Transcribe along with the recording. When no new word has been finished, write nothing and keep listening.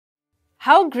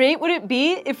How great would it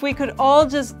be if we could all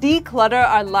just declutter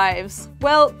our lives?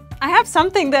 Well, I have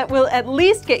something that will at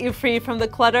least get you free from the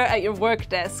clutter at your work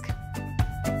desk.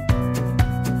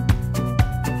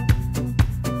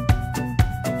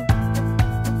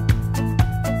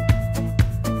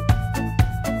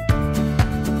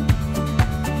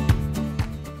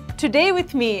 Today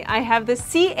with me, I have the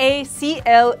CA-CLMFT.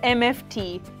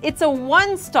 It's a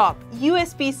one-stop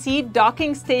USB-C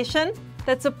docking station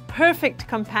that's a perfect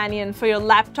companion for your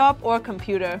laptop or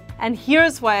computer. And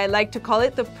here's why I like to call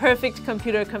it the perfect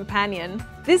computer companion.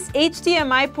 This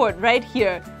HDMI port right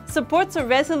here supports a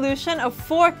resolution of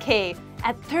 4K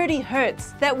at 30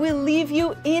 Hz that will leave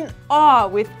you in awe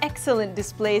with excellent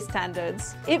display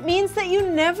standards. It means that you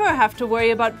never have to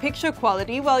worry about picture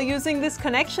quality while using this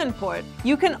connection port.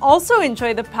 You can also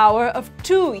enjoy the power of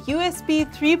two USB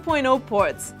 3.0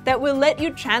 ports that will let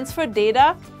you transfer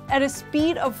data at a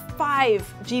speed of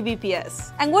 5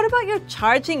 Gbps. And what about your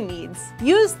charging needs?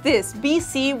 Use this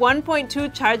BC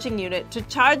 1.2 charging unit to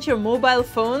charge your mobile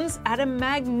phones at a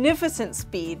magnificent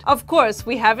speed. Of course,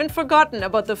 we haven't forgotten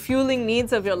about the fueling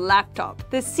needs of your laptop.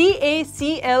 The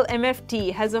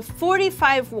CA-CLMFT has a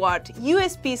 45-watt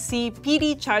USB-C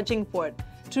PD charging port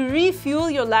to refuel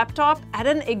your laptop at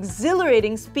an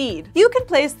exhilarating speed. You can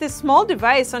place this small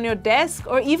device on your desk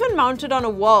or even mount it on a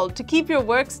wall to keep your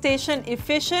workstation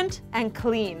efficient and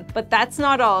clean. But that's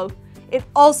not all. It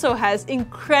also has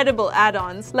incredible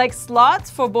add-ons like slots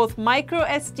for both micro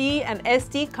SD and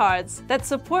SD cards that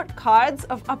support cards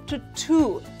of up to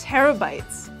 2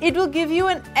 terabytes. It will give you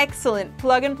an excellent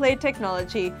plug-and-play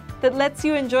technology that lets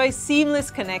you enjoy seamless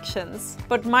connections.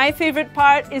 But my favorite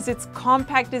part is its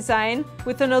compact design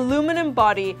with an aluminum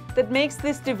body that makes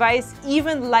this device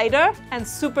even lighter and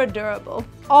super durable.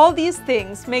 All these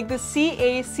things make the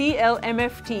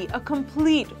CA-CLMFT a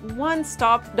complete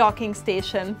one-stop docking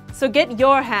station. So get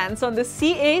your hands on the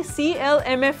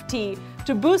CA-CLMFT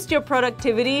to boost your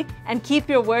productivity and keep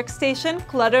your workstation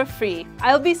clutter-free.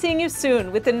 I'll be seeing you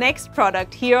soon with the next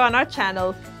product here on our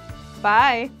channel.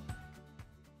 Bye!